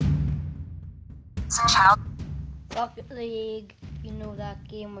Rocket League, you know that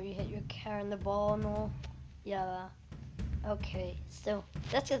game where you hit your car in the ball and all? Yeah. Okay, so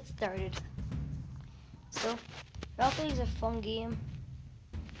let's get started. So, Rocket League is a fun game,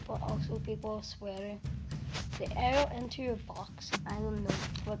 but also people are swearing. The arrow into your box, I don't know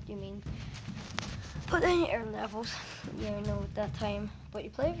what you mean. But then your levels, you know, at that time. But you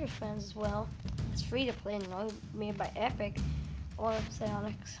play with your friends as well. It's free to play now, made by Epic or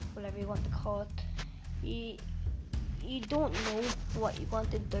Psyonix, whatever you want to call it. You don't know what you want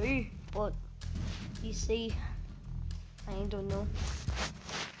to do, but you see, I don't know.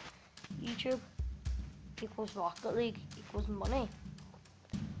 YouTube equals Rocket League equals money.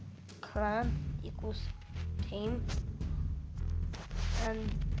 Clan equals team.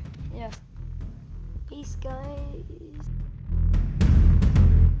 And yeah. Peace, guys.